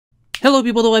Hello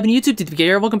people of the web and YouTube, Dtpk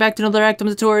here. Welcome back to another Actum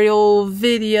tutorial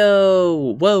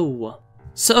video. Whoa.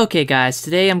 So okay guys,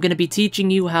 today I'm going to be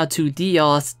teaching you how to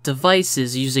deauth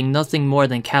devices using nothing more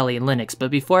than Kali Linux.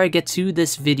 But before I get to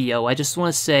this video, I just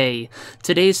want to say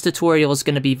today's tutorial is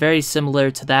going to be very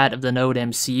similar to that of the Node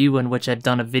MCU, in which I've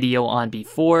done a video on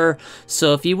before.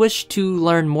 So if you wish to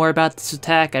learn more about this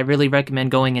attack, I really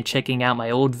recommend going and checking out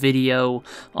my old video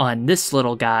on this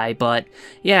little guy. But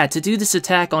yeah, to do this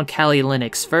attack on Kali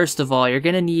Linux, first of all, you're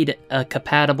going to need a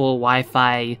compatible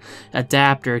Wi-Fi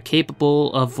adapter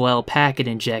capable of, well, packet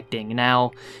injecting.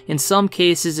 Now, in some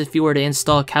cases, if you were to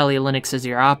install Kali Linux as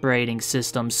your operating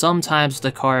system, sometimes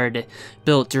the card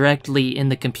built directly in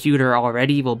the computer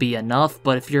already will be enough,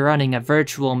 but if you're running a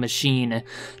virtual machine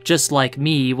just like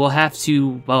me, you will have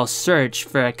to, well, search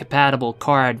for a compatible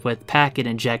card with packet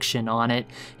injection on it.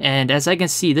 And as I can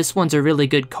see, this one's a really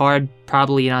good card,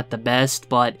 probably not the best,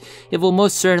 but it will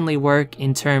most certainly work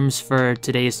in terms for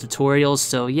today's tutorial.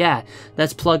 So yeah,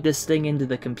 let's plug this thing into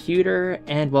the computer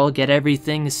and we'll get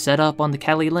everything set up on the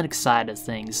Kali Linux side of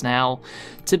things. Now,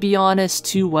 to be honest,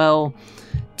 to, well,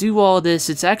 do all this,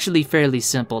 it's actually fairly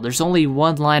simple. There's only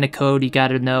one line of code you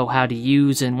gotta know how to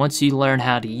use, and once you learn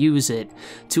how to use it,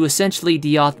 to essentially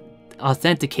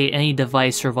authenticate any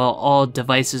device or, well, all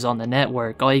devices on the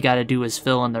network, all you gotta do is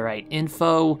fill in the right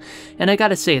info. And I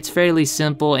gotta say, it's fairly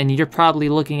simple, and you're probably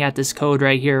looking at this code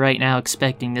right here right now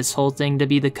expecting this whole thing to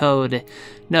be the code.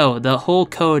 No, the whole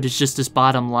code is just this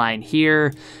bottom line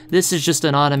here. This is just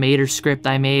an automator script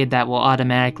I made that will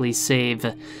automatically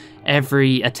save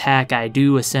every attack I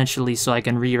do, essentially, so I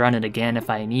can rerun it again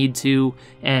if I need to.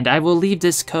 And I will leave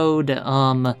this code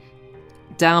down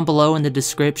below in the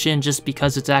description, just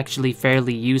because it's actually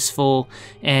fairly useful.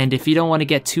 And if you don't want to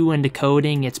get too into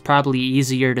coding, it's probably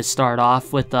easier to start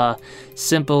off with a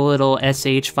simple little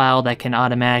sh file that can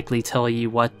automatically tell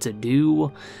you what to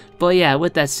do. But yeah,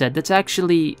 with that said, let's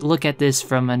actually look at this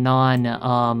from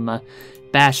a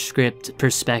bash script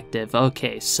perspective.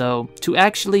 Okay, so to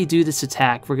actually do this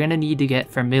attack, we're gonna need to get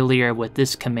familiar with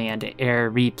this command,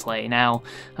 Aireplay. Now,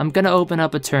 I'm gonna open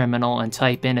up a terminal and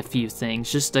type in a few things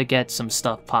just to get some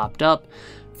stuff popped up.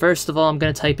 First of all, I'm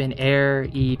gonna type in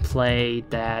Aireplay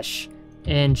 -ng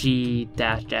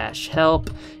help,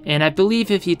 and I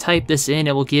believe if you type this in,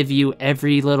 it will give you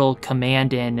every little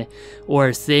command in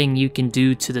or thing you can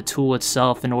do to the tool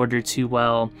itself in order to,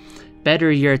 well,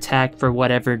 better your attack for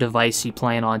whatever device you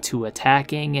plan on to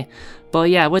attacking.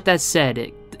 But yeah, with that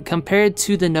said, compared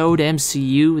to the Node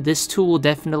MCU, this tool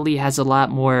definitely has a lot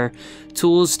more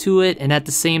tools to it, and at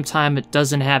the same time, it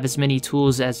doesn't have as many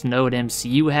tools as Node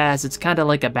MCU has. It's kind of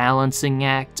like a balancing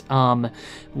act.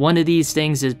 One of these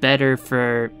things is better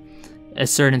for a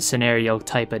certain scenario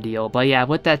type of deal. But yeah,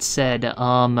 with that said,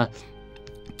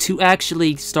 to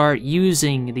actually start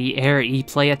using the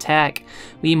Aireplay attack,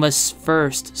 we must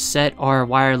first set our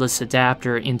wireless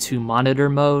adapter into monitor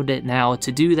mode. Now,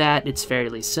 to do that, it's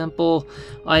fairly simple.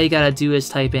 All you gotta do is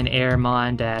type in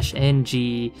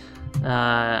airmon-ng.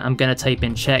 I'm gonna type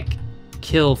in check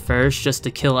kill first, just to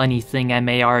kill anything I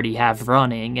may already have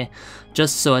running,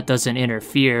 just so it doesn't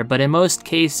interfere. But in most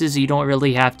cases, you don't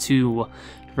really have to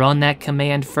run that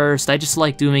command first. I just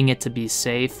like doing it to be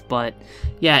safe. But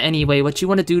yeah, anyway, what you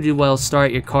want to do to, well,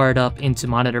 start your card up into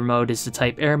monitor mode is to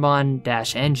type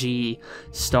airmon-ng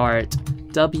start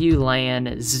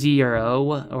WLAN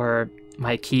 0, or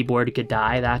my keyboard could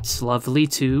die, that's lovely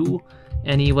too.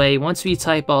 Anyway, once we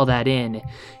type all that in,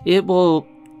 it will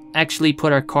actually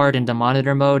put our card into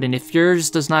monitor mode. And if yours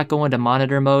does not go into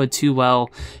monitor mode too, well,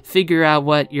 figure out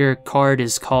what your card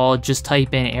is called. Just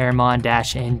type in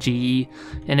airmon-ng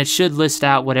and it should list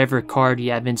out whatever card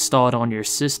you have installed on your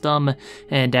system.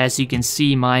 And as you can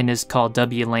see, mine is called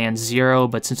WLAN 0,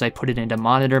 but since I put it into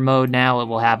monitor mode now, it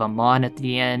will have a mon at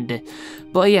the end.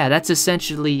 But yeah, that's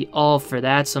essentially all for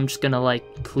that, so I'm just gonna,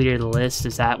 like, clear the list.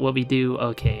 Is that what we do?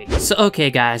 Okay. So, okay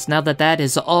guys, now that that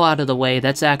is all out of the way,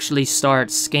 let's actually start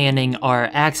scanning our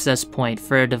access point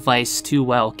for a device to,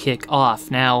 well, kick off.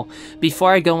 Now,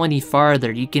 before I go any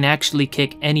farther, you can actually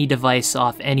kick any device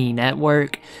off any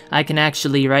network. I can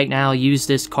actually right now use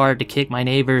this card to kick my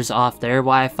neighbors off their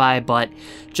Wi-Fi, but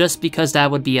just because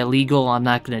that would be illegal, I'm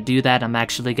not gonna do that. I'm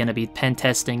actually gonna be pen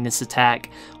testing this attack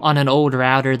on an old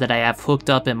router that I have hooked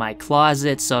up in my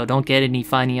closet, so don't get any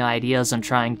funny ideas on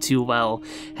trying to, well,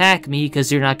 hack me,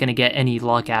 because you're not going to get any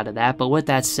luck out of that. But with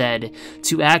that said,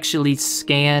 to actually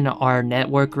scan our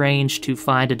network range to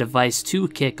find a device to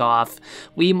kick off,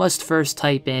 we must first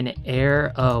type in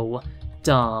airo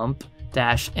dump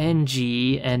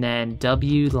 -ng and then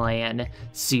WLAN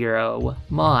 0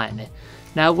 mon.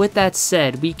 Now with that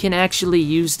said, we can actually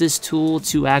use this tool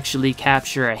to actually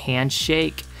capture a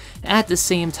handshake. at the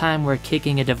same time we're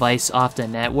kicking a device off the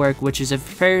network, which is a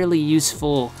fairly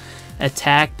useful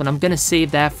attack, but I'm gonna save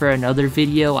that for another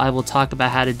video. I will talk about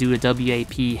how to do a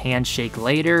WAP handshake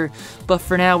later, but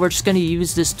for now we're just gonna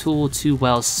use this tool to,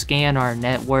 well, scan our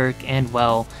network and,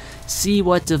 well, see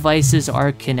what devices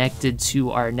are connected to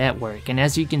our network. And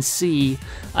as you can see,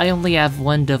 I only have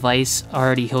one device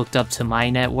already hooked up to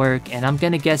my network, and I'm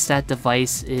gonna guess that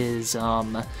device is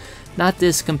not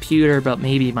this computer, but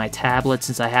maybe my tablet,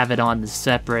 since I have it on the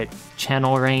separate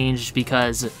channel range,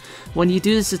 because when you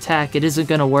do this attack, it isn't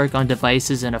going to work on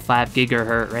devices in a 5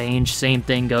 GHz range. Same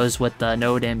thing goes with the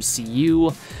Node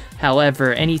MCU.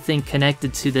 However, anything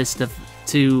connected to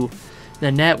to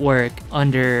the network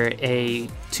under a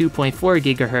 2.4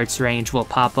 GHz range will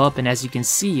pop up, and as you can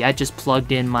see, I just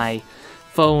plugged in my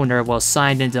phone, or, well,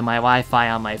 signed into my Wi-Fi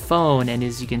on my phone, and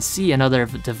as you can see, another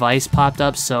device popped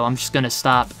up, so I'm just going to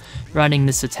stop running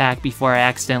this attack before I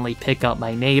accidentally pick up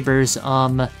my neighbor's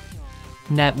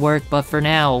network. But for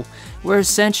now, we're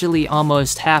essentially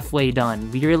almost halfway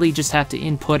done. We really just have to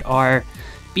input our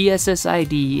BSS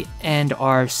ID and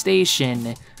our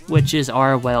station, which is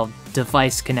our, well,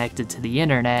 device connected to the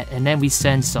internet, and then we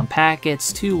send some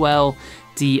packets to, well,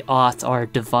 Deauth our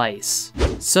device.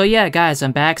 So yeah guys,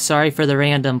 I'm back. Sorry for the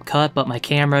random cut, but my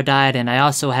camera died and I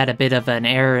also had a bit of an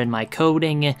error in my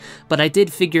coding, but I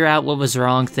did figure out what was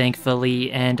wrong,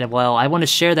 thankfully, and, well, I want to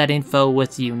share that info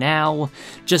with you now.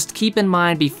 Just keep in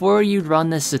mind, before you run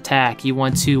this attack, you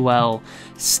want to, well,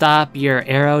 stop your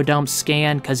arrow dump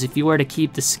scan, because if you were to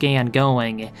keep the scan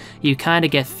going, you kind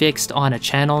of get fixed on a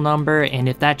channel number, and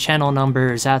if that channel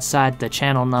number is outside the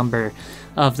channel number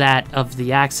of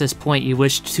the access point you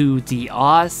wish to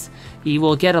deauth, you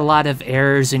will get a lot of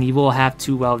errors, and you will have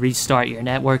to, well, restart your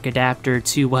network adapter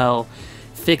to, well,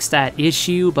 fix that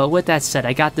issue. But with that said,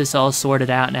 I got this all sorted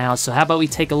out now, so how about we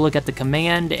take a look at the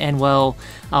command, and, well,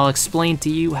 I'll explain to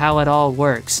you how it all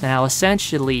works. Now,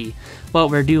 essentially, what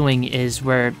we're doing is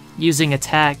we're using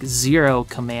attack 0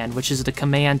 command, which is the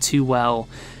command to, well,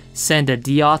 send a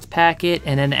deauth packet,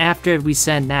 and then after we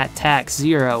send that attack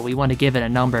 0, we want to give it a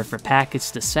number for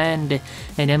packets to send,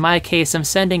 and in my case, I'm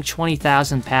sending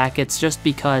 20,000 packets just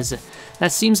because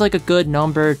that seems like a good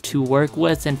number to work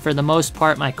with, and for the most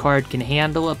part my card can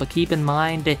handle it. But keep in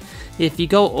mind, if you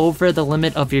go over the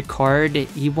limit of your card,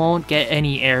 you won't get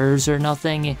any errors or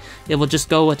nothing. It will just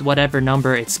go with whatever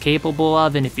number it's capable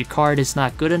of, and if your card is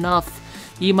not good enough,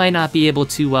 you might not be able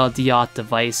to, well, deauth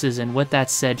devices. And with that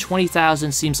said,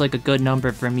 20,000 seems like a good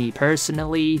number for me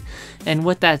personally. And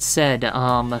with that said,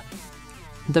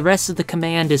 the rest of the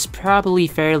command is probably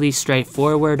fairly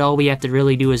straightforward. All we have to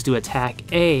really do is do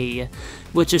attack A,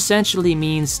 which essentially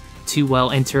means to, well,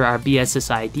 enter our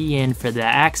BSS ID in for the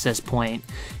access point.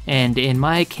 And in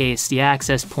my case, the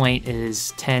access point is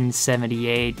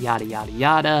 1078, yada yada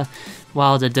yada,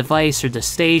 while the device or the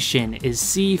station is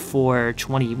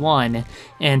C421,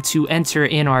 and to enter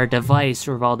in our device,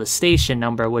 or, well, the station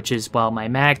number, which is, well, my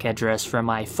MAC address for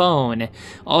my phone,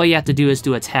 all you have to do is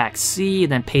do attack C,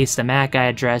 then paste the MAC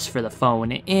address for the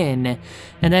phone in,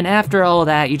 and then after all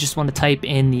that, you just want to type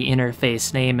in the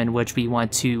interface name in which we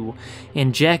want to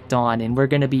inject on, and we're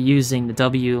going to be using the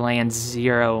WLAN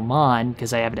 0 mon,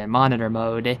 because I have it in monitor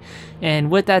mode.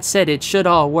 And with that said, it should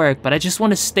all work, but I just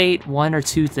want to state one or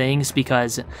two things,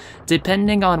 because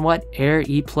depending on what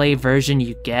Aireplay version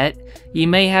you get, you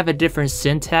may have a different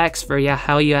syntax for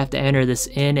how you have to enter this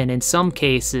in, and in some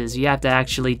cases you have to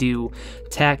actually do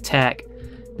tac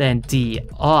then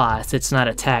deauth. It's not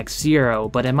attack 0,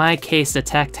 but in my case the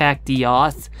tac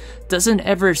deauth doesn't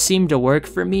ever seem to work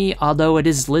for me, although it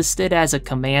is listed as a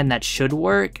command that should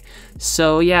work.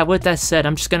 So yeah, with that said,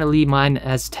 I'm just gonna leave mine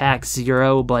as tac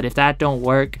 0, but if that don't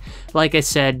work, like I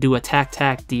said, do a tac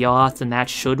deauth and that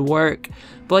should work.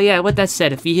 But yeah, with that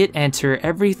said, if you hit enter,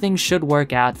 everything should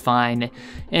work out fine.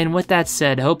 And with that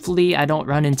said, hopefully I don't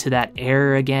run into that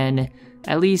error again.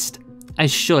 At least I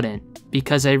shouldn't,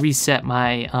 because I reset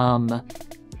my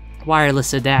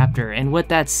wireless adapter. And with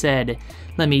that said,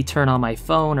 let me turn on my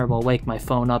phone, or we'll wake my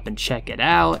phone up and check it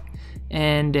out.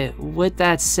 And with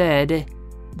that said,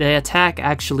 the attack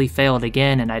actually failed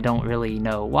again, and I don't really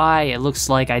know why. It looks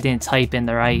like I didn't type in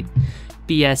the right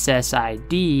BSS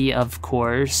ID, of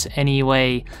course.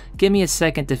 Anyway, give me a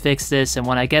second to fix this, and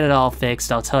when I get it all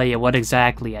fixed, I'll tell you what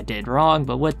exactly I did wrong.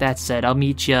 But with that said, I'll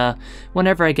meet you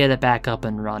whenever I get it back up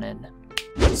and running.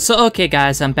 So okay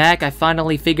guys, I'm back. I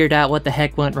finally figured out what the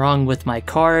heck went wrong with my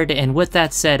card, and with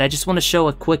that said, I just want to show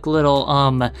a quick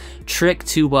little trick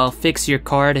to, well, fix your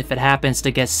card if it happens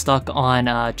to get stuck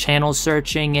on channel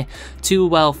searching. To,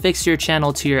 well, fix your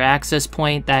channel to your access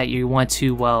point that you want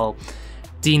to, well,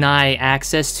 deny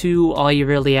access to, all you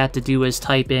really have to do is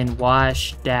type in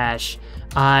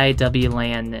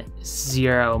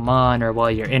wash-iwlan0mon, or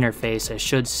well, your interface I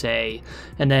should say,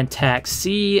 and then tac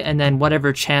C, and then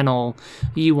whatever channel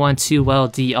you want to, well,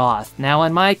 deauth. Now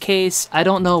in my case, I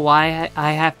don't know why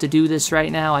I have to do this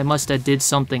right now. I must have did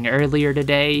something earlier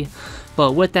today,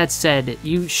 but with that said,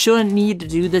 you shouldn't need to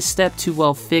do this step to,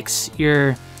 well, fix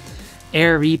your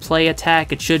Aireplay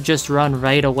attack. It should just run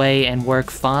right away and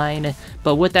work fine.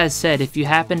 But with that said, if you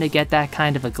happen to get that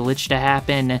kind of a glitch to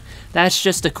happen, that's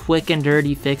just a quick and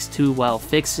dirty fix to, well,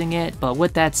 fixing it. But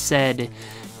with that said,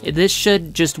 this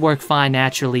should just work fine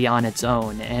naturally on its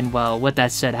own. And well, with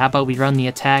that said, how about we run the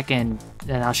attack and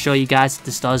I'll show you guys that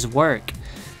this does work.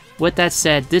 With that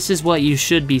said, this is what you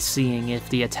should be seeing if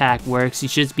the attack works. You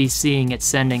should be seeing it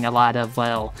sending a lot of,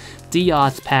 well,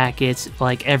 deauth packets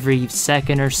like every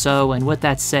second or so. And with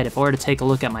that said, if I were to take a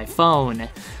look at my phone,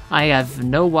 I have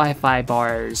no Wi-Fi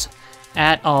bars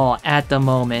at all at the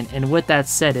moment. And with that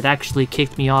said, it actually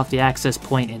kicked me off the access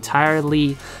point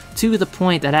entirely, to the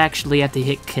point that I actually have to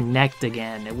hit connect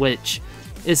again, which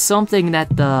is something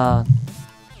that the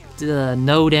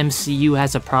Node MCU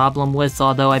has a problem with,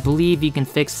 although I believe you can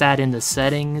fix that in the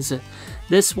settings.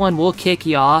 This one will kick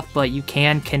you off, but you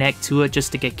can connect to it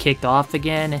just to get kicked off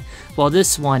again. While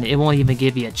this one, it won't even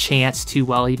give you a chance to,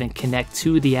 well, even connect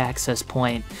to the access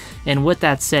point. And with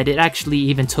that said, it actually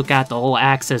even took out the whole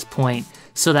access point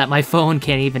so that my phone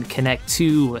can't even connect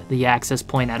to the access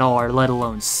point at all, or let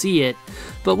alone see it.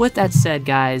 But with that said,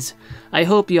 guys, I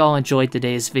hope you all enjoyed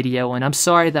today's video, and I'm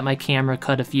sorry that my camera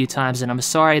cut a few times, and I'm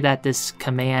sorry that this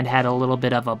command had a little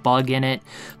bit of a bug in it.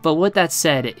 But with that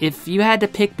said, if you had to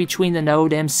pick between the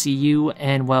Node MCU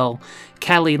and, well,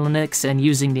 Kali Linux and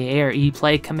using the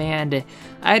Aireplay command,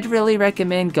 I'd really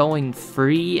recommend going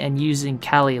free and using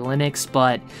Kali Linux,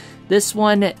 but this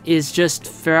one is just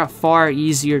far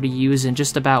easier to use and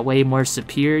just about way more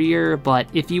superior. But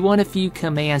if you want a few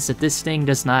commands that this thing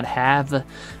does not have,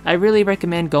 I really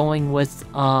recommend going with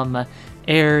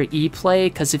Aireplay,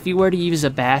 because if you were to use a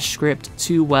bash script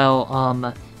to,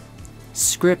 well,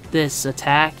 script this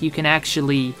attack, you can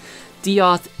actually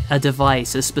deauth a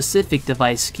device, a specific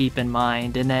device, keep in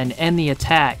mind, and then end the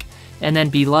attack, and then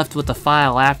be left with the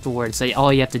file afterwards.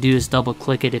 All you have to do is double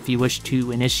click it if you wish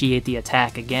to initiate the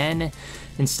attack again,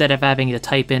 instead of having to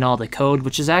type in all the code,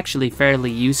 which is actually fairly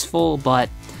useful. But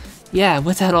yeah,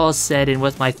 with that all said, and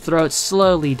with my throat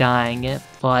slowly dying,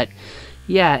 but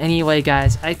yeah, anyway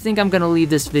guys, I think I'm gonna leave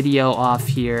this video off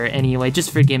here. Anyway, just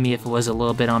forgive me if it was a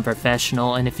little bit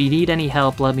unprofessional, and if you need any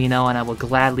help, let me know and I will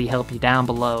gladly help you down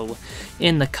below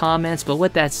in the comments. But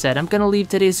with that said, I'm gonna leave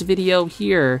today's video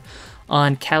here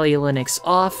on Kali Linux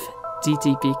off.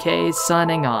 Dtpk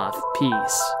signing off.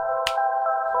 Peace.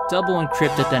 Double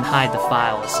encrypt it, then hide the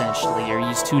file essentially, or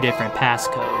use 2 different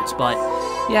passcodes. But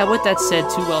yeah, with that said,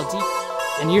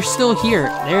 and you're still here.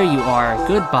 There you are.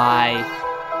 Goodbye.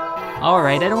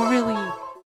 Alright, I don't really